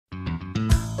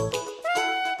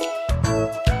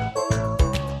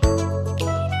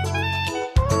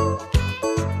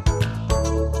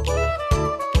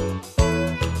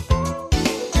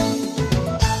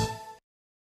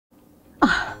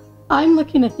I'm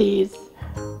looking at these,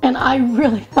 and I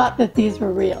really thought that these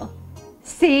were real.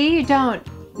 See, you don't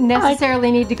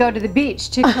necessarily need to go to the beach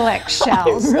to collect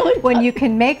shells when you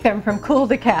can make them from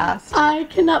Cool2Cast. I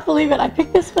cannot believe it. I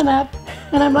picked this one up,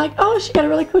 and I'm like, oh, she got a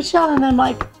really cool shell, and I'm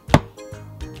like,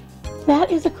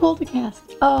 that is a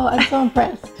Cool2Cast. Oh, I'm so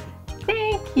impressed.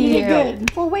 Thank you. You did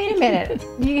good. Well, wait a minute.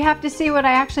 You have to see what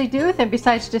I actually do with them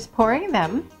besides just pouring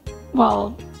them.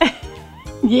 Well,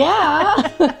 yeah.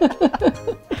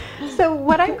 So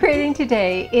what I'm creating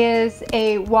today is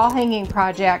a wall hanging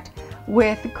project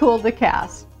with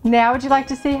Cool2Cast. Now, would you like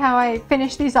to see how I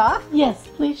finish these off? Yes,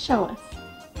 please show us.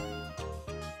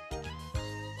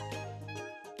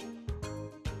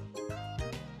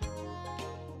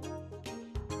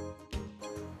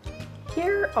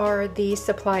 Here are the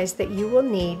supplies that you will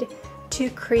need to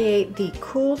create the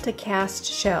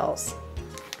Cool2Cast shells.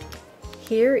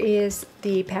 Here is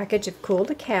the package of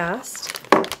Cool2Cast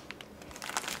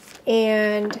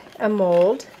and a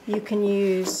mold. You can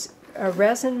use a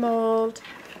resin mold,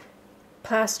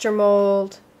 plaster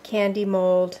mold, candy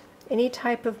mold, any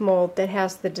type of mold that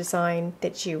has the design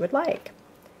that you would like.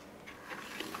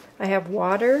 I have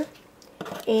water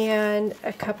and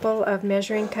a couple of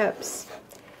measuring cups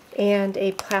and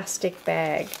a plastic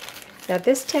bag. Now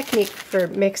this technique for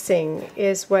mixing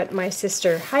is what my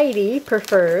sister Heidi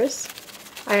prefers.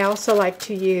 I also like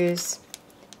to use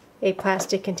a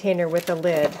plastic container with a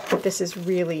lid, but this is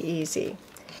really easy.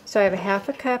 So I have a half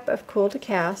a cup of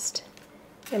Cool2Cast,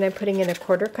 and I'm putting in a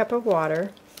 1/4 cup of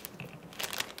water.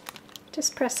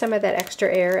 Just press some of that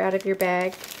extra air out of your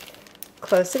bag,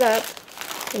 close it up,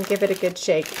 and give it a good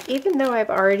shake. Even though I've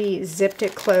already zipped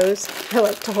it closed, I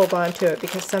like to hold on to it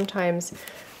because sometimes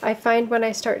I find when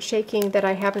I start shaking that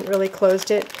I haven't really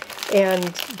closed it and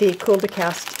the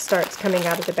Cool2Cast starts coming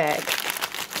out of the bag.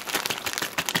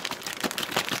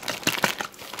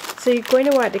 So you're going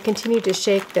to want to continue to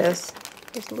shake this.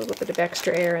 There's a little bit of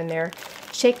extra air in there.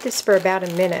 Shake this for about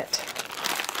a minute.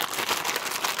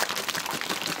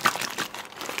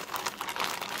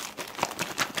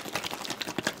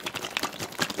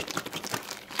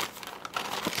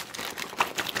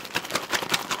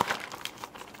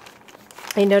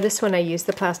 I notice when I use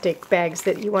the plastic bags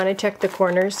that you want to check the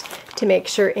corners to make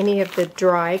sure any of the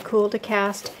dry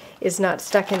Cool2Cast is not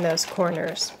stuck in those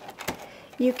corners.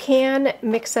 You can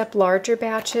mix up larger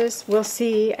batches. We'll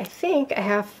see, I think a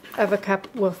half of a cup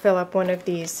will fill up one of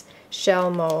these shell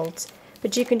molds,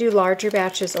 but you can do larger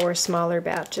batches or smaller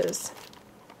batches.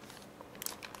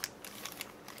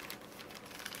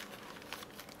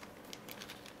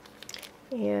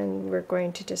 And we're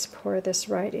going to just pour this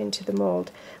right into the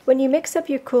mold. When you mix up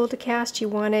your Cool2Cast, you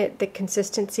want it the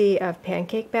consistency of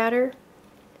pancake batter.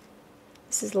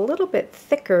 This is a little bit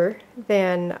thicker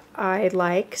than I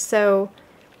like, so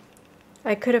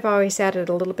I could have always added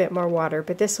a little bit more water,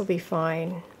 but this will be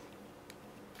fine.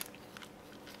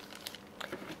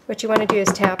 What you want to do is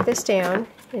tap this down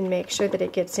and make sure that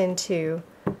it gets into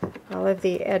all of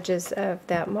the edges of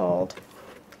that mold.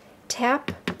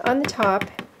 Tap on the top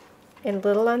and a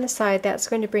little on the side. That's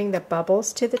going to bring the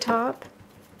bubbles to the top.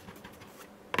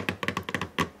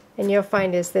 And you'll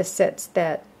find as this sits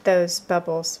that those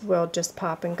bubbles will just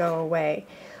pop and go away.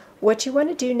 What you want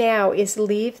to do now is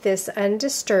leave this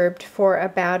undisturbed for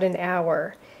about an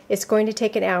hour. It's going to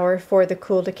take an hour for the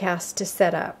Cool2Cast to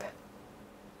set up.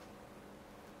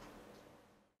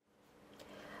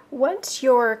 Once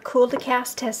your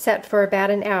Cool2Cast has set for about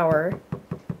an hour,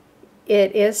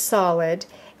 it is solid,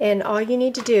 and all you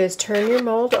need to do is turn your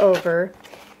mold over,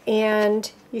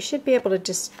 and you should be able to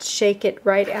just shake it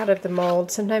right out of the mold.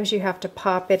 Sometimes you have to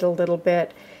pop it a little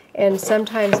bit, and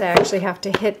sometimes I actually have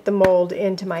to hit the mold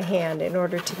into my hand in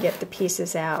order to get the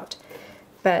pieces out.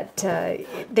 But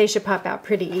they should pop out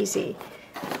pretty easy.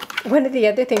 One of the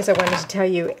other things I wanted to tell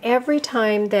you, every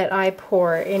time that I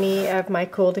pour any of my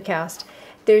Cool2Cast,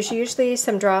 there's usually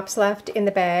some drops left in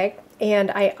the bag,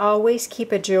 and I always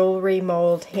keep a jewelry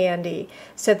mold handy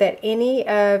so that any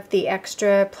of the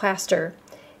extra plaster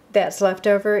that's left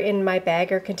over in my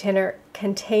bag or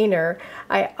container,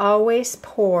 I always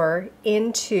pour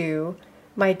into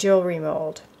my jewelry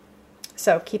mold.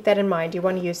 So keep that in mind. You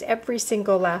want to use every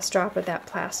single last drop of that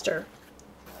plaster.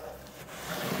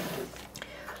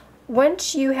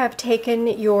 Once you have taken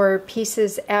your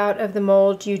pieces out of the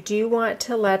mold, you do want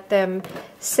to let them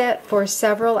set for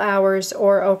several hours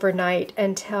or overnight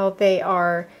until they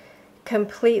are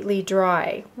completely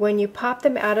dry. When you pop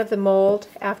them out of the mold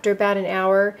after about an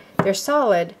hour, they're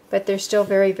solid, but they're still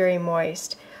very, very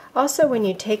moist. Also, when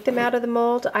you take them out of the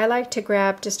mold, I like to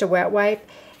grab just a wet wipe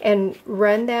and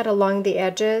run that along the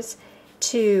edges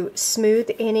to smooth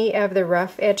any of the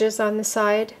rough edges on the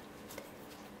side.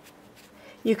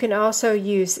 You can also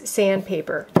use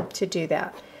sandpaper to do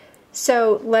that.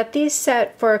 So let these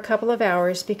set for a couple of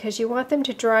hours because you want them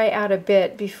to dry out a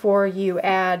bit before you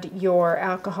add your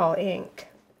alcohol ink.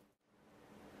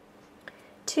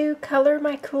 To color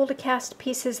my Cool2Cast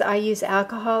pieces, I use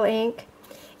alcohol ink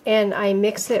and I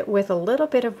mix it with a little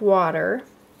bit of water.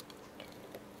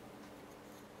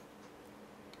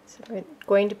 So I'm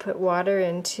going to put water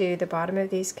into the bottom of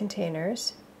these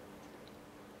containers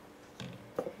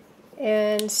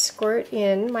and squirt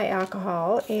in my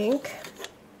alcohol ink.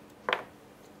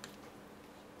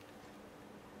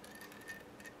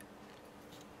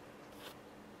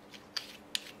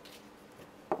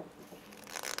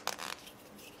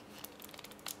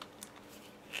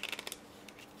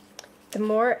 The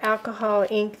more alcohol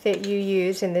ink that you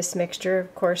use in this mixture,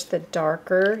 of course, the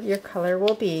darker your color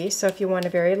will be. So if you want a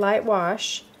very light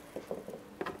wash,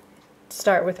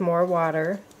 start with more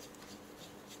water.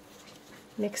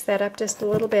 Mix that up just a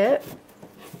little bit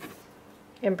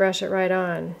and brush it right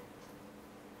on.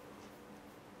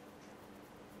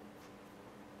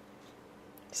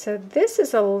 So this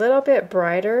is a little bit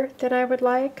brighter than I would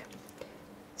like.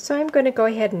 So I'm going to go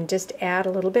ahead and just add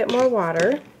a little bit more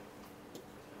water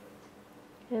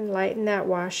and lighten that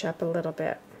wash up a little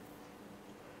bit.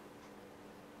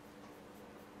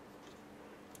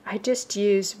 I just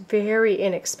use very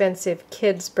inexpensive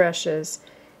kids brushes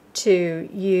to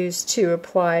use to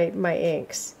apply my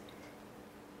inks.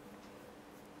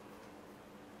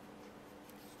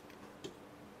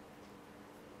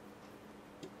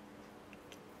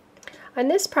 On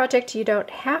this project you don't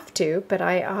have to, but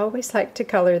I always like to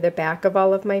color the back of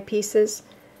all of my pieces,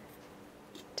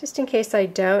 just in case I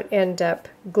don't end up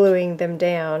gluing them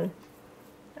down.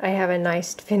 I have a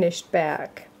nice finished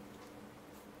back.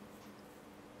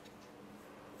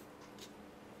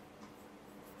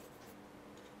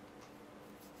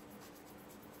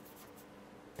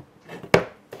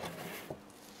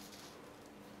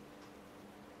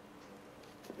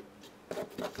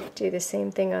 Do the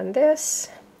same thing on this.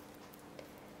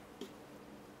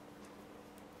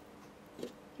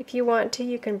 If you want to,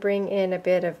 you can bring in a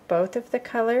bit of both of the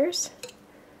colors,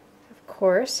 of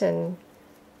course, and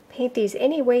paint these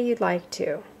any way you'd like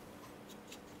to.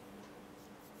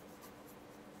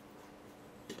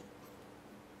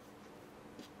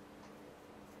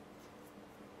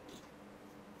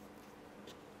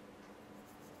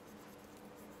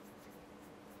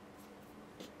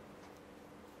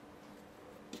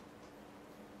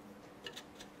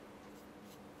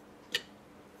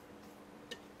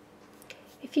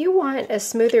 If you want a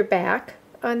smoother back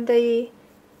on the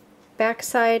back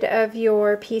side of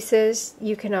your pieces,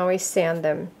 you can always sand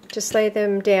them. Just lay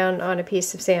them down on a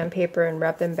piece of sandpaper and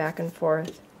rub them back and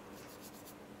forth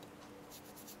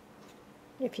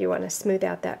if you want to smooth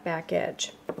out that back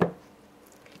edge.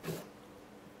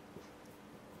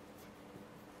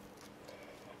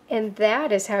 And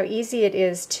that is how easy it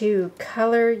is to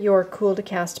color your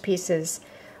Cool2Cast pieces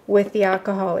with the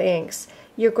alcohol inks.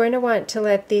 You're going to want to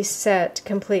let these set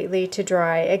completely to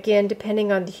dry. Again,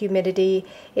 depending on the humidity,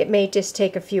 it may just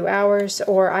take a few hours,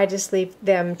 or I just leave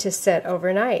them to set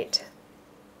overnight.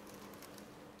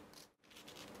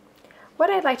 What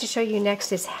I'd like to show you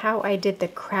next is how I did the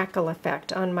crackle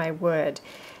effect on my wood.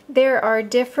 There are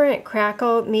different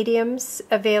crackle mediums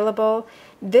available.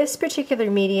 This particular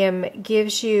medium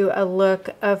gives you a look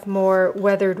of more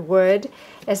weathered wood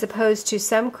as opposed to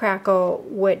some crackle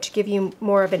which give you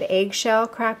more of an eggshell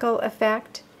crackle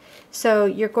effect. So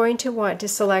you're going to want to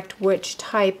select which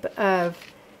type of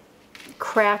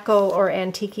crackle or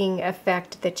antiquing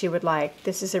effect that you would like.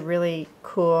 This is a really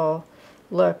cool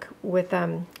look with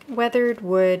weathered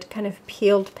wood, kind of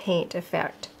peeled paint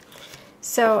effect.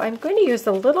 So I'm going to use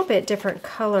a little bit different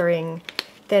coloring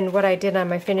than what I did on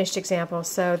my finished example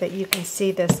so that you can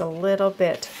see this a little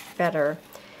bit better.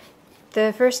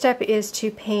 The first step is to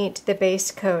paint the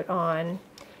base coat on,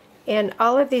 and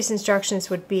all of these instructions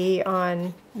would be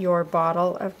on your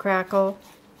bottle of crackle.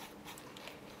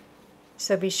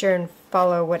 So be sure and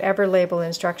follow whatever label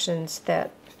instructions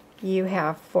that you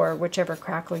have for whichever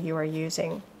crackle you are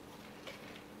using.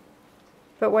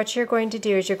 But what you're going to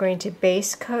do is you're going to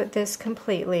base coat this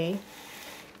completely.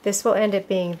 This will end up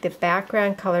being the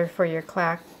background color for your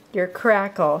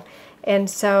crackle, and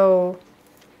so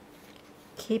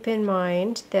keep in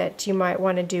mind that you might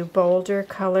want to do bolder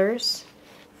colors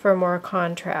for more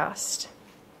contrast.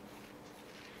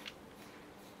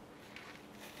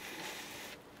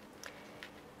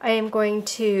 I am going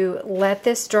to let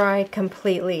this dry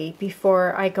completely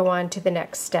before I go on to the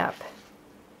next step.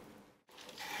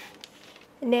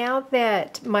 Now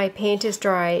that my paint is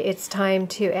dry, it's time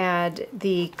to add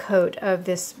the coat of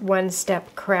this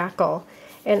one-step crackle.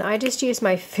 And I just use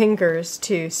my fingers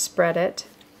to spread it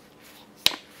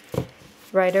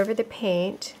right over the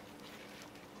paint.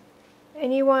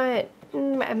 And you want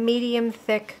a medium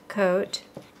thick coat.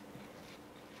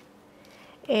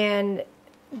 And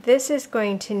this is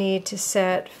going to need to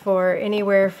set for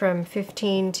anywhere from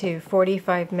 15 to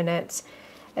 45 minutes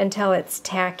until it's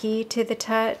tacky to the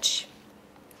touch.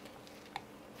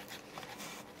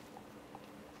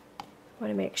 I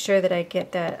want to make sure that I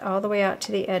get that all the way out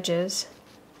to the edges.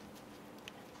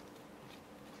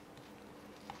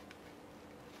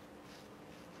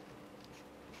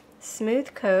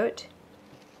 Smooth coat,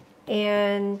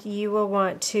 and you will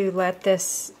want to let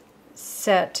this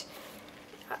set.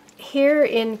 Here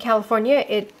in California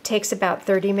it takes about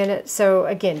 30 minutes, so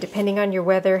again, depending on your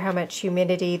weather, how much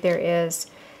humidity there is,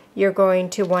 you're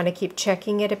going to want to keep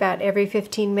checking it about every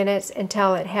 15 minutes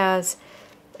until it has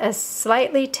a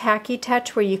slightly tacky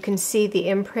touch where you can see the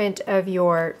imprint of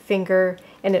your finger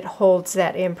and it holds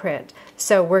that imprint.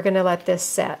 So we're going to let this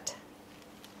set.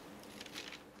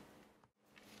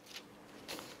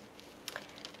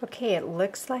 Okay, it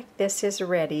looks like this is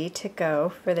ready to go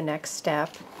for the next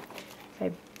step.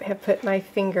 I have put my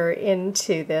finger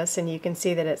into this and you can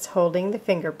see that it's holding the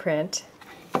fingerprint.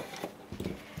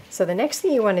 So the next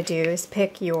thing you want to do is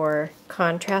pick your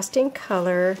contrasting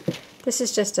color. This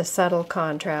is just a subtle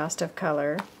contrast of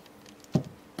color.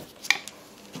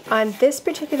 On this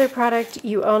particular product,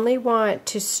 you only want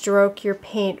to stroke your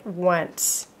paint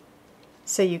once.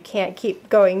 So you can't keep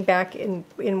going back in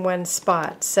one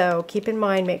spot. So keep in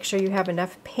mind, make sure you have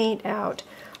enough paint out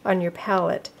on your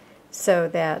palette so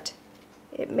that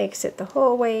it makes it the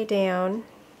whole way down.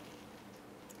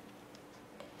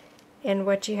 And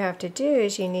what you have to do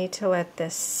is you need to let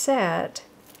this set,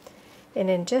 and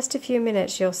in just a few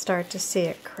minutes you'll start to see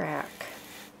it crack.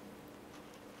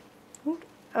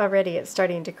 Already it's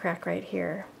starting to crack right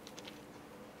here.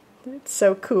 It's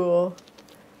so cool.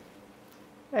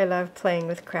 I love playing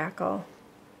with crackle.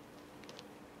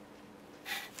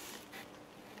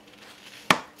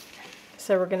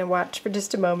 So we're going to watch for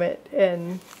just a moment,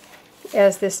 and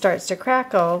as this starts to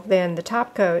crackle, then the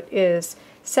top coat is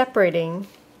separating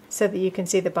so that you can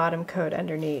see the bottom coat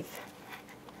underneath.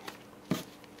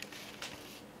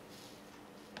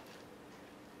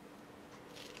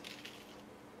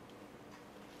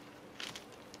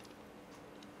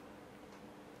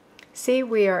 See,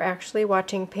 we are actually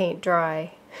watching paint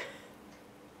dry.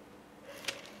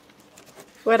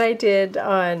 What I did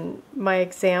on my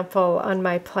example on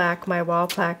my plaque, my wall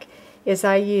plaque, is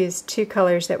I used two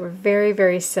colors that were very,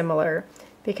 very similar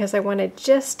because I wanted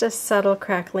just a subtle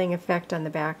crackling effect on the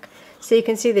back. So you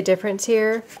can see the difference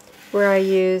here where I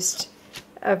used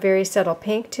a very subtle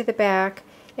pink to the back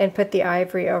and put the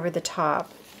ivory over the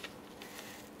top.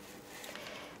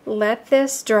 Let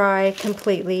this dry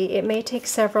completely. It may take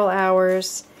several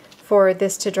hours for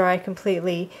this to dry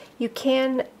completely. You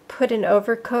can put an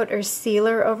overcoat or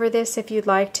sealer over this if you'd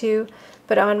like to,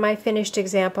 but on my finished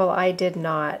example I did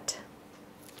not.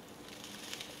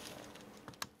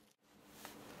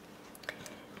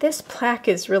 This plaque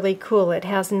is really cool. It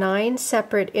has 9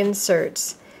 separate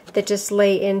inserts that just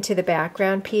lay into the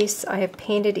background piece. I have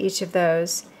painted each of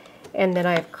those and then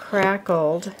I've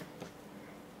crackled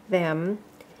them.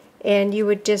 And you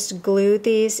would just glue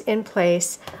these in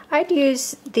place. I'd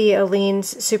use the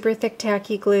Aleene's super thick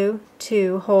tacky glue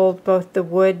to hold both the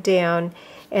wood down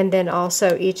and then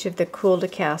also each of the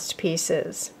Cool2Cast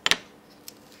pieces.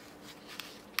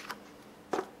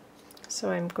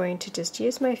 So I'm going to just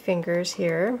use my fingers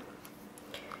here.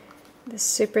 The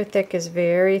super thick is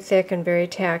very thick and very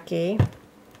tacky,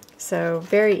 so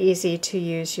very easy to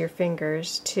use your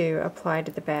fingers to apply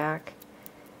to the back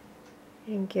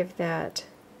and give that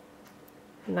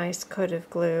nice coat of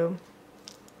glue.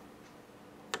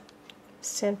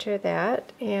 Center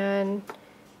that and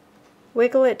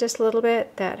wiggle it just a little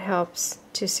bit. That helps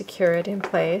to secure it in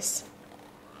place.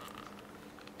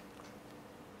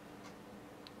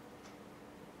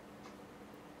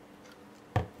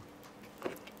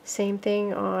 Same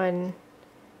thing on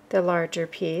the larger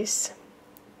piece.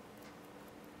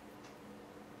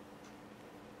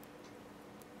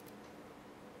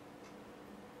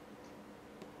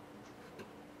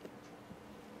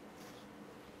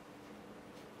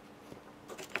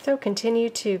 So continue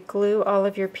to glue all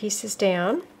of your pieces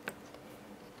down.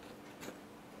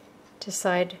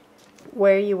 Decide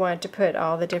where you want to put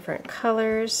all the different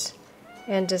colors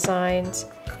and designs.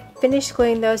 Finish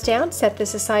gluing those down, set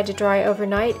this aside to dry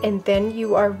overnight, and then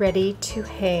you are ready to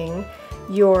hang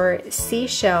your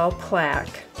Seashell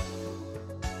plaque.